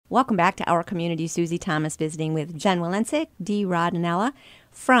Welcome back to Our Community. Susie Thomas visiting with Jen Walensik, Dee Rodinella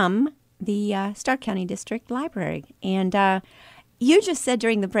from the Stark County District Library. And you just said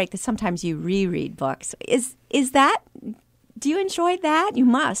during the break that sometimes you reread books. Is that, do you enjoy that? You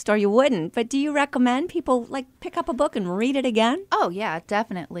must or you wouldn't. But do you recommend people pick up a book and read it again? Oh, yeah,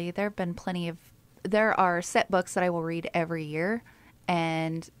 definitely. There are set books that I will read every year.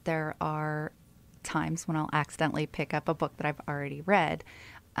 And there are times when I'll accidentally pick up a book that I've already read.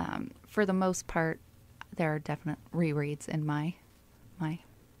 For the most part, there are definite rereads in my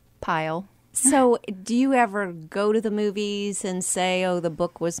pile. So do you ever go to the movies and say, oh, the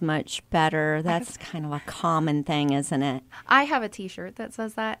book was much better? That's kind of a common thing, isn't it? I have a T-shirt that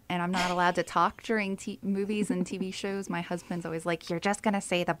says that, and I'm not allowed to talk during movies and TV shows. My husband's always like, you're just going to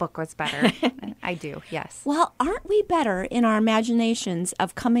say the book was better. I do, yes. Well, aren't we better in our imaginations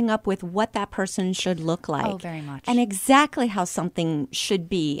of coming up with what that person should look like? Oh, very much. And exactly how something should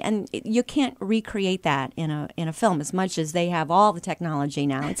be. And you can't recreate that in a film as much as they have all the technology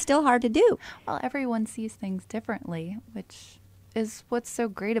now. It's still hard to do. Well, everyone sees things differently, which is what's so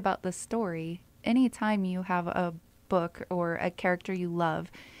great about this story. Anytime you have a book or a character you love,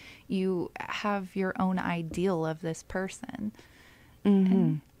 you have your own ideal of this person.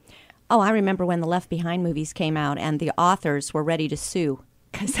 Mm-hmm. Oh, I remember when the Left Behind movies came out and the authors were ready to sue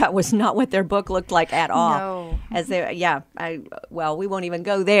because that was not what their book looked like at all. No. We won't even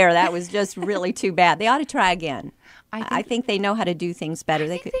go there. That was just really too bad. They ought to try again. I think they know how to do things better.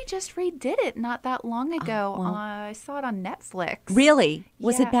 They just redid it not that long ago. I saw it on Netflix. Really?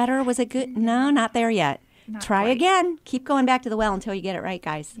 Was it better? Was it good? No, not there yet. Try quite. Again. Keep going back to the well until you get it right,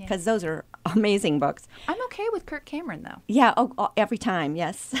 guys, because those are amazing books. I'm okay with Kirk Cameron, though. Yeah, every time,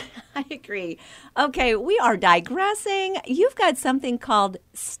 yes. I agree. Okay, we are digressing. You've got something called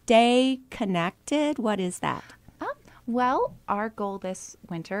Stay Connected. What is that? Well, our goal this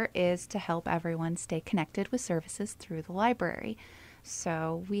winter is to help everyone stay connected with services through the library.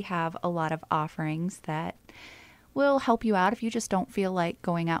 So we have a lot of offerings that will help you out if you just don't feel like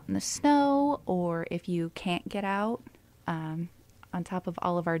going out in the snow or if you can't get out. On top of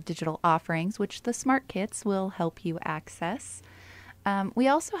all of our digital offerings, which the Smart Kits will help you access. We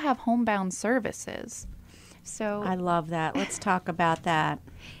also have homebound services. So I love that. Let's talk about that.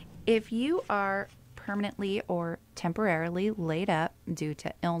 If you are permanently or temporarily laid up due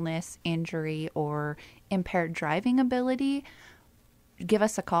to illness, injury, or impaired driving ability, give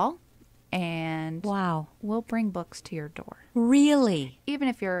us a call and we'll bring books to your door. Really? Even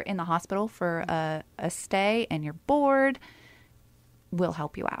if you're in the hospital for a stay and you're bored, we'll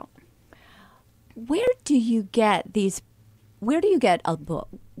help you out. Where do you get a book?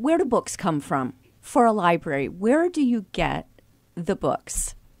 Where do books come from for a library? Where do you get the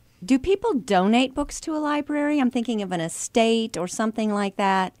books? Do people donate books to a library? I'm thinking of an estate or something like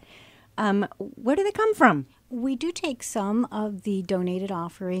that. Where do they come from? We do take some of the donated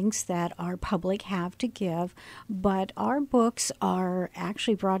offerings that our public have to give, but our books are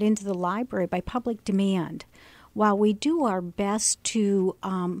actually brought into the library by public demand. While we do our best to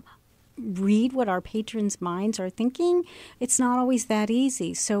read what our patrons' minds are thinking, it's not always that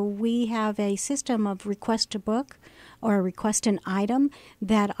easy. So we have a system of request a book or request an item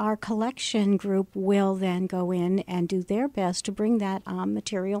that our collection group will then go in and do their best to bring that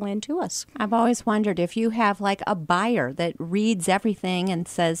material in to us. I've always wondered if you have like a buyer that reads everything and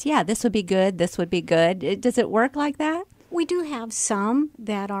says, yeah, this would be good, this would be good. Does it work like that? We do have some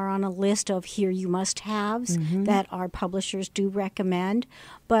that are on a list of here you must haves that our publishers do recommend,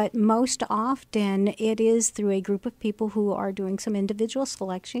 but most often it is through a group of people who are doing some individual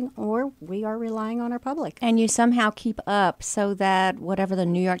selection, or we are relying on our public. And you somehow keep up so that whatever the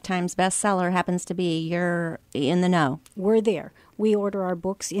New York Times bestseller happens to be, you're in the know. We're there. We order our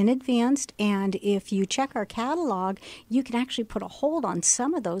books in advance, and if you check our catalog, you can actually put a hold on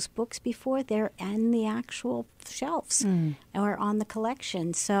some of those books before they're in the actual shelves or on the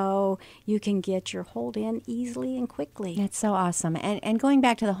collection, so you can get your hold in easily and quickly. It's so awesome. And going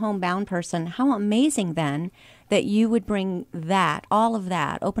back to the homebound person, how amazing then that you would bring that, all of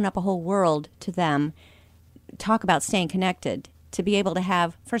that, open up a whole world to them, talk about staying connected, to be able to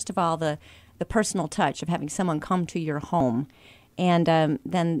have, first of all, the personal touch of having someone come to your home. And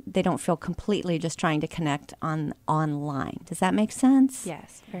then they don't feel completely just trying to connect online. Does that make sense?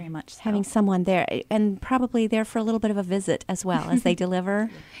 Yes, very much so. Having someone there, and probably there for a little bit of a visit as well as they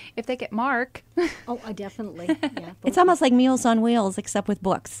deliver. If they get Mark. Oh, definitely. Yeah, it's almost like Meals on Wheels, except with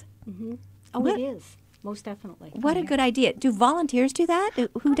books. Mm-hmm. Oh, it is. Most definitely. What a good idea. Do volunteers do that?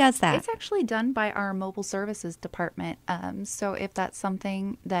 Who does that? It's actually done by our mobile services department. So if that's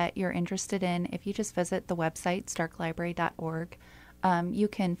something that you're interested in, if you just visit the website, starklibrary.org, You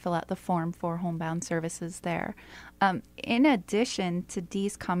can fill out the form for homebound services there. In addition to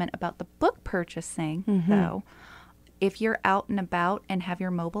Dee's comment about the book purchasing, though, if you're out and about and have your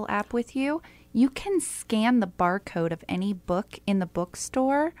mobile app with you, you can scan the barcode of any book in the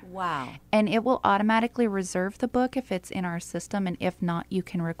bookstore. Wow. And it will automatically reserve the book if it's in our system. And if not, you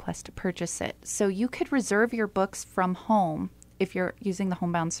can request to purchase it. So you could reserve your books from home if you're using the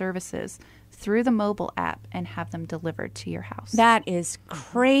homebound services through the mobile app and have them delivered to your house. That is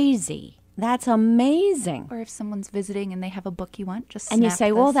crazy. That's amazing. Or if someone's visiting and they have a book you want, just And you snap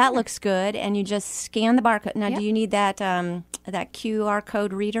say, well, this. that looks good, and you just scan the barcode. Now, Yep. do you need that that QR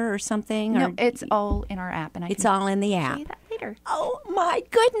code reader or something? No, or it's all in our app, and it's all in the app. show you that later. Oh, my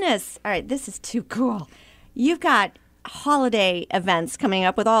goodness. All right, this is too cool. You've got holiday events coming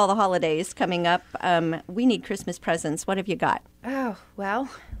up with all the holidays coming up. We need Christmas presents. What have you got? Oh, well,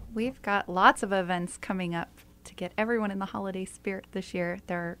 we've got lots of events coming up to get everyone in the holiday spirit this year.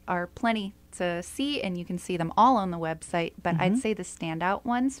 There are plenty to see, and you can see them all on the website. But I'd say the standout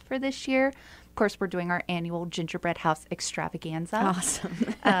ones for this year, of course, we're doing our annual Gingerbread House Extravaganza.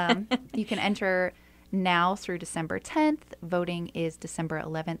 Awesome. You can enter now through December 10th. Voting is December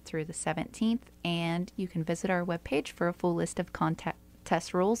 11th through the 17th. And you can visit our webpage for a full list of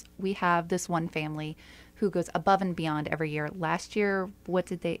contest rules. We have this one family who goes above and beyond every year. Last year, what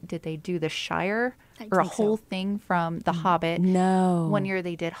did they do? The Shire? Or a think whole so. thing from The Hobbit. No. One year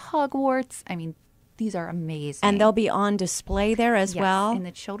they did Hogwarts. I mean, these are amazing. And they'll be on display there as Yes, well. in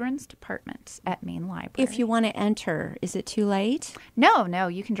the children's department at Main Library. If you want to enter, is it too late? No,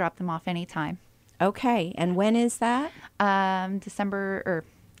 you can drop them off anytime. Okay. And when is that? November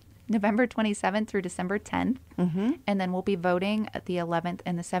 27th through December 10th. And then we'll be voting at the 11th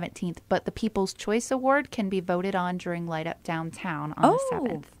and the 17th. But the People's Choice Award can be voted on during Light Up Downtown on the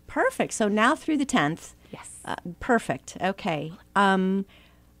 7th. Perfect. So now through the 10th. Yes. Perfect. Okay.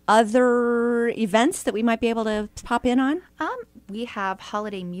 Other events that we might be able to pop in on? We have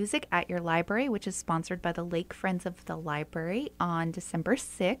holiday music at your library, which is sponsored by the Lake Friends of the Library on December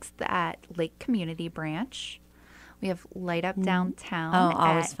 6th at Lake Community Branch. We have Light Up Downtown Oh,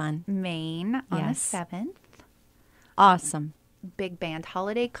 always at fun. Maine on Yes. the 7th. Awesome. Big Band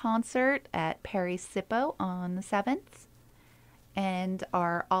Holiday Concert at Perry Sippo on the 7th. And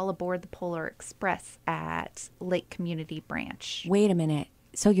our All Aboard the Polar Express at Lake Community Branch. Wait a minute.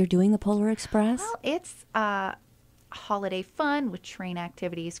 So you're doing the Polar Express? Well, it's holiday fun with train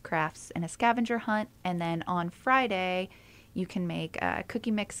activities, crafts, and a scavenger hunt. And then on Friday, you can make a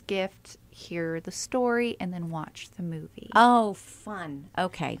cookie mix gift, hear the story, and then watch the movie. Oh, fun.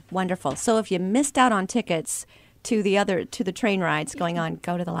 Okay, wonderful. So if you missed out on tickets to the train rides going on,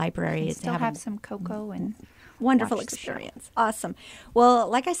 go to the library. You still have some cocoa and wonderful watch the show. experience. Awesome. Well,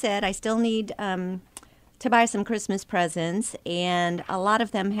 like I said, I still need to buy some Christmas presents, and a lot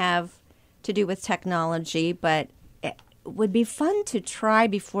of them have to do with technology, but it would be fun to try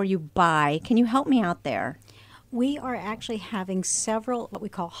before you buy. Can you help me out there? We are actually having several what we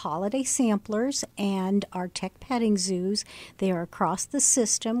call holiday samplers and our tech petting zoos. They are across the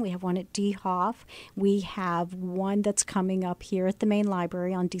system. We have one at DeHoff. We have one that's coming up here at the main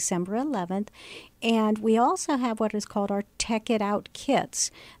library on December 11th. And we also have what is called our Tech It Out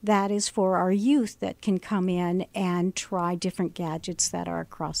kits. That is for our youth that can come in and try different gadgets that are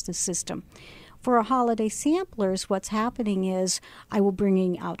across the system. For our holiday samplers, what's happening is I will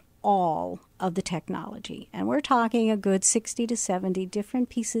bringing out all of the technology. And we're talking a good 60 to 70 different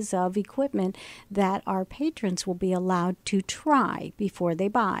pieces of equipment that our patrons will be allowed to try before they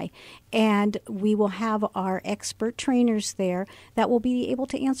buy. And we will have our expert trainers there that will be able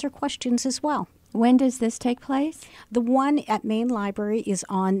to answer questions as well. When does this take place? The one at Main Library is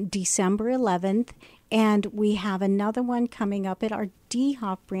on December 11th, and we have another one coming up at our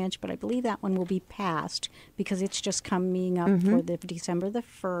DeHoff branch, but I believe that one will be passed because it's just coming up for the December the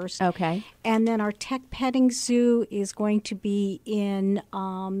 1st. Okay. And then our Tech Petting Zoo is going to be in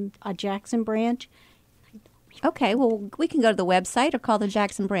a Jackson branch. Okay, well, we can go to the website or call the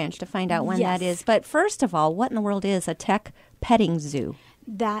Jackson branch to find out when that Yes. is. But first of all, what in the world is a tech petting zoo?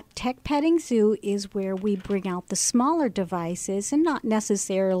 That Tech Petting Zoo is where we bring out the smaller devices and not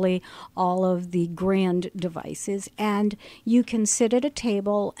necessarily all of the grand devices. And you can sit at a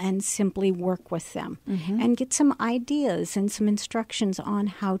table and simply work with them and get some ideas and some instructions on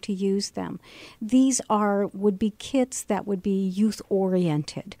how to use them. These would be kits that would be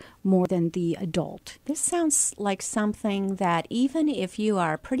youth-oriented more than the adult. This sounds like something that even if you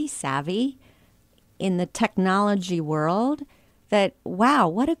are pretty savvy in the technology world, that, wow,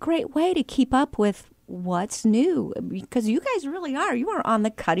 what a great way to keep up with what's new. Because you guys really are. You are on the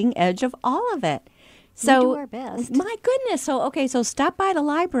cutting edge of all of it. So, we do our best. My goodness. So stop by the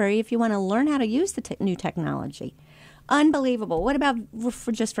library if you want to learn how to use the new technology. Unbelievable. What about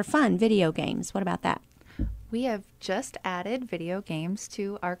just for fun, video games? What about that? We have just added video games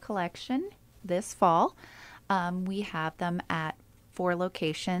to our collection this fall. We have them at 4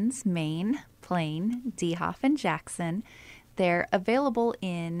 locations: Maine, Plain, DeHoff, and Jackson. They're available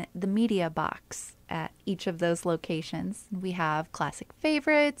in the media box at each of those locations. We have classic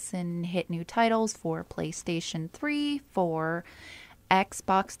favorites and hit new titles for PlayStation 3, for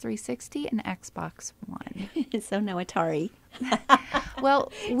Xbox 360, and Xbox One. So no Atari.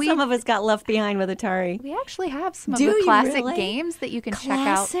 Well, Some of us got left behind with Atari. we actually have some Do of the you classic really? games that you can check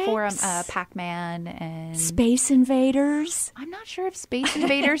out for Classics? Pac-Man and Space Invaders. I'm not sure if Space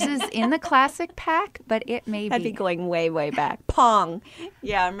Invaders is in the classic pack, but it may That'd be be. going way, way back. Pong.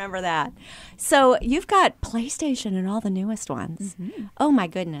 Yeah, I remember that. So you've got PlayStation and all the newest ones. Oh, my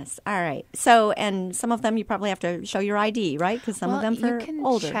goodness. All right. So, and some of them you probably have to show your ID, right? Because some of them you for can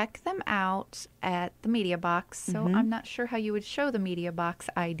older. check them out at the media box. So I'm not sure how you would show the media box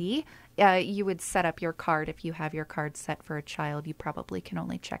ID. You would set up your card. If you have your card set for a child, you probably can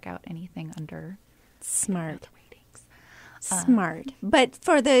only check out anything under Smart. the ratings. Smart. But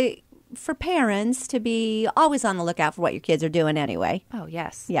for parents to be always on the lookout for what your kids are doing anyway. Oh,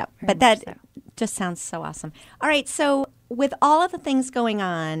 yes. Yeah, very but much that so. just sounds so awesome. All right, so with all of the things going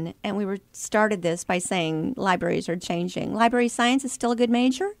on, and we started this by saying libraries are changing. Library science is still a good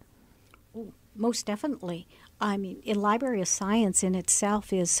major? Most definitely. I mean, a library of science in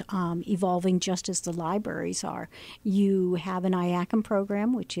itself is evolving just as the libraries are. You have an IACM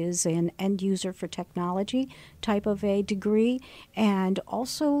program, which is an end user for technology type of a degree. And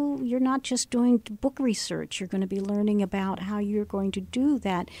also, you're not just doing book research. You're going to be learning about how you're going to do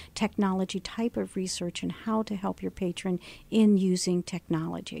that technology type of research and how to help your patron in using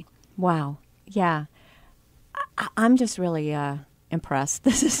technology. Wow. Yeah. I'm just really impressed.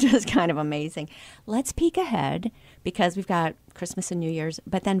 This is just kind of amazing. Let's peek ahead because we've got Christmas and New Year's,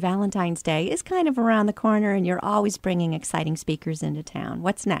 but then Valentine's Day is kind of around the corner and you're always bringing exciting speakers into town.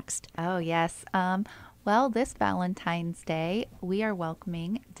 What's next? Oh, yes. Well, this Valentine's Day, we are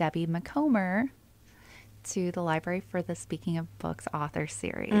welcoming Debbie McComber to the library for the Speaking of Books author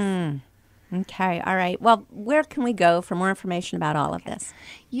series. Okay. All right. Well, where can we go for more information about all of this?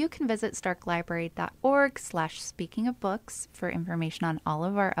 You can visit starklibrary.org/speakingofbooks for information on all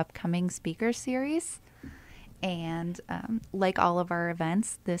of our upcoming speaker series. And like all of our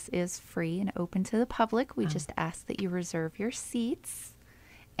events, this is free and open to the public. We just ask that you reserve your seats.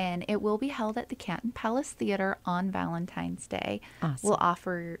 And it will be held at the Canton Palace Theater on Valentine's Day. Awesome. We'll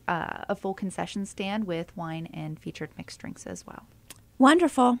offer a full concession stand with wine and featured mixed drinks as well.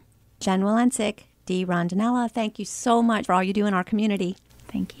 Wonderful. Jen Walensik, Dee Rondinella, thank you so much for all you do in our community.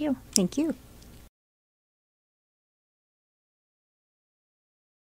 Thank you. Thank you.